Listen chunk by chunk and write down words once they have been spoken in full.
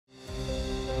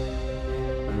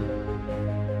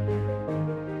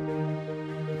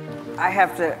I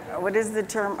have to, what is the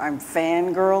term? I'm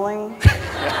fangirling.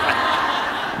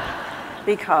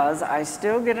 Because I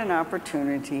still get an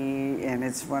opportunity, and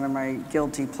it's one of my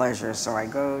guilty pleasures. So I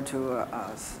go to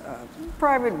a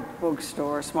private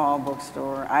bookstore, small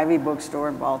bookstore, Ivy Bookstore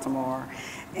in Baltimore,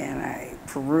 and I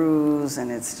peruse,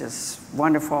 and it's just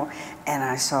wonderful. And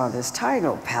I saw this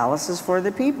title, Palaces for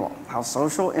the People, How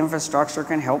Social Infrastructure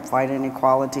Can Help Fight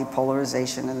Inequality,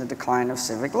 Polarization, and the Decline of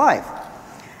Civic Life.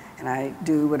 And I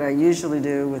do what I usually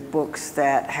do with books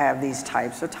that have these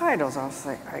types of titles.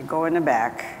 I go in the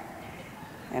back,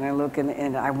 and I look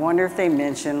and I wonder if they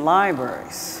mention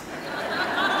libraries.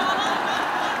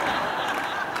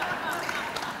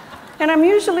 And I'm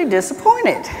usually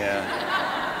disappointed.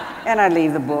 Yeah. And I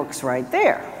leave the books right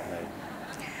there.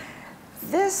 Right.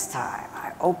 This time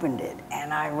I opened it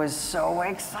and I was so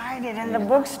excited in the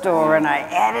bookstore, and I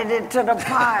added it to the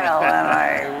pile, and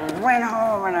I went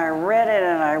home and I read it,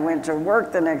 and I went to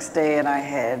work the next day, and I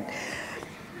had,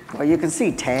 well, you can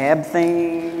see tab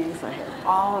things. I had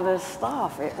all of this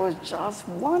stuff. It was just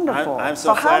wonderful. I'm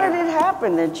so how did flattered. it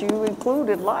happen that you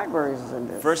included libraries in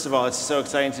this? First of all, it's so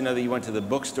exciting to know that you went to the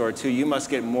bookstore too. You must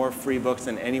get more free books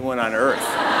than anyone on earth.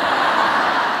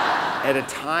 At a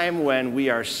time when we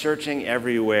are searching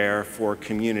everywhere for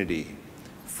community,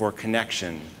 for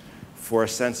connection, for a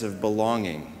sense of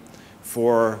belonging,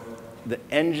 for the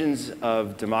engines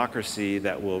of democracy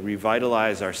that will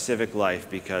revitalize our civic life,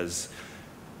 because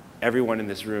everyone in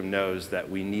this room knows that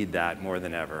we need that more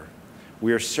than ever.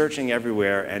 We are searching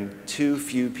everywhere, and too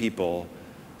few people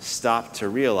stop to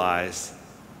realize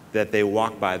that they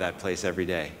walk by that place every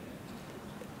day.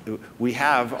 We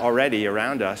have already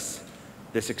around us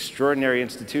this extraordinary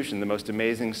institution, the most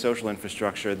amazing social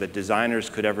infrastructure that designers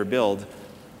could ever build,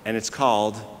 and it's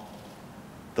called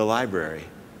the library.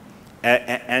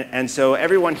 And so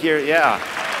everyone here, yeah.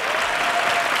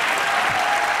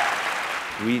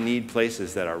 We need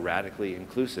places that are radically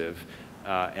inclusive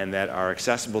and that are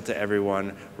accessible to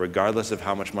everyone, regardless of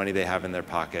how much money they have in their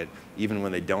pocket, even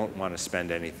when they don't want to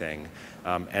spend anything.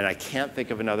 And I can't think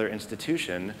of another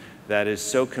institution that is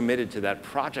so committed to that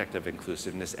project of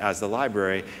inclusiveness as the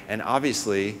library. And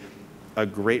obviously, a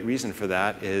great reason for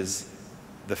that is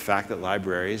the fact that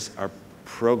libraries are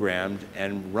programmed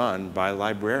and run by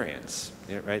librarians.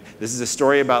 Right? This is a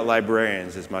story about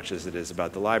librarians as much as it is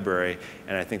about the library,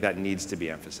 and I think that needs to be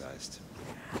emphasized.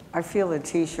 I feel a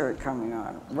t-shirt coming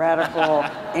on, Radical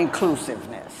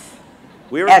Inclusiveness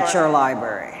We were at your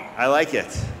library. I like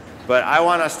it. But I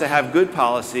want us to have good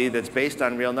policy that's based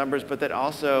on real numbers, but that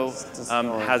also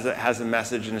has a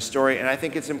message and a story. And I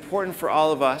think it's important for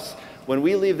all of us, when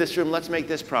we leave this room, let's make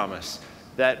this promise,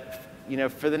 that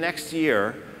for the next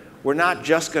year, we're not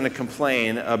just going to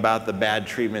complain about the bad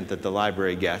treatment that the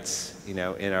library gets, in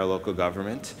our local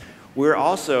government. We're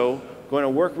also going to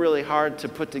work really hard to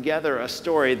put together a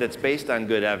story that's based on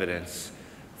good evidence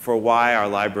for why our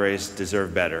libraries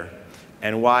deserve better,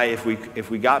 and why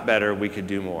if we got better, we could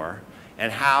do more,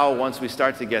 and how, once we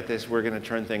start to get this, we're going to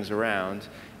turn things around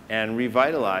and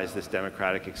revitalize this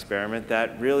democratic experiment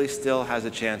that really still has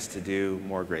a chance to do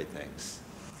more great things.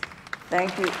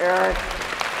 Thank you, Eric.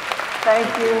 Thank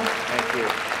you. Thank you.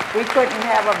 We couldn't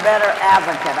have a better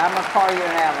advocate. I'm going to call you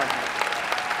an advocate.